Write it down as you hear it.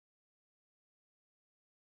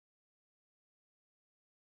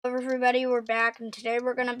Hello everybody, we're back, and today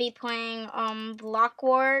we're gonna be playing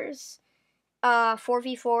Blockwars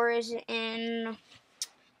 4v4s in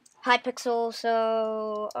Hypixel.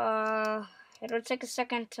 So it'll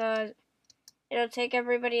take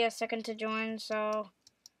everybody a second to join. So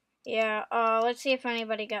yeah, let's see if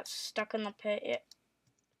anybody got stuck in the pit.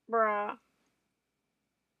 Bruh.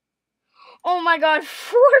 Oh my god,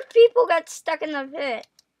 4 people got stuck in the pit.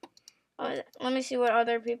 Let me see what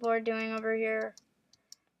other people are doing over here.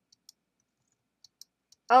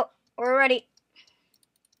 Oh, we're ready.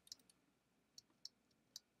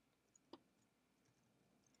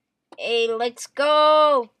 Hey, let's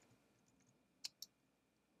go!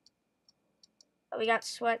 Oh, we got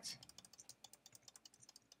sweats.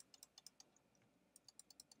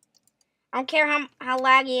 I don't care how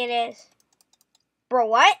laggy it is. Bro,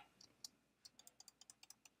 what?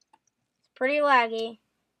 It's pretty laggy.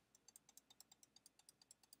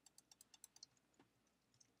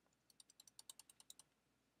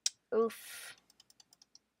 Oof.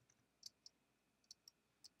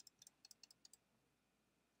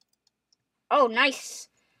 Oh, nice.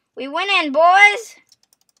 We winning, boys.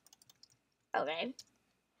 Okay.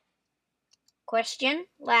 Question.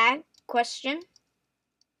 Lag. Question.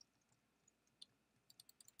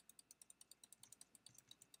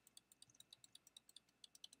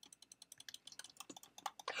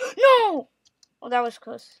 No! Oh, that was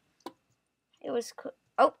close. It was close.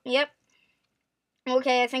 Oh, yep.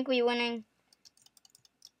 Okay, I think we winning.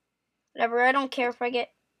 Whatever, I don't care if I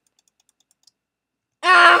get...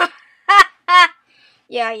 Ah!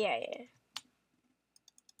 Yeah.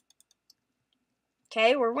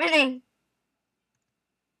 Okay, we're winning.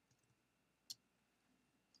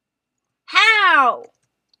 How?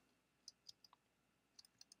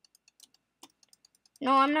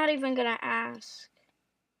 No, I'm not even gonna ask.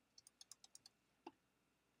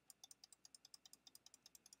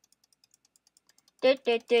 Nope.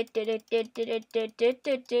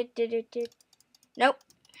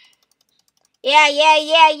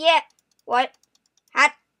 Yeah. What?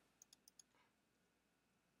 Hot.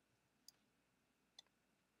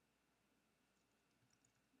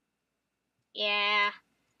 Yeah.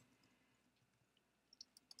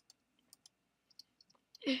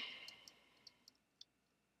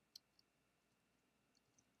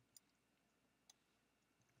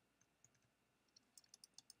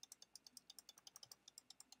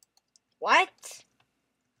 What?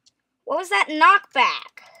 What was that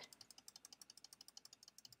knockback?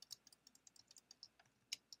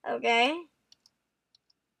 Okay.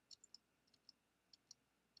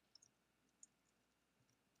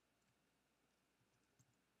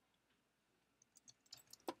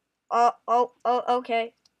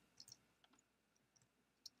 Okay.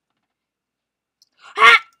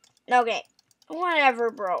 Ha! Okay.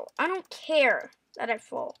 Whatever, bro. I don't care that I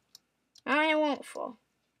fall. I won't fall.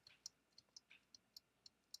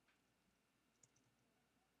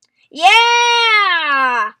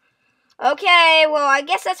 Yeah! Okay, well, I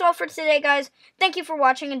guess that's all for today, guys. Thank you for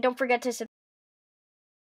watching, and don't forget to subscribe.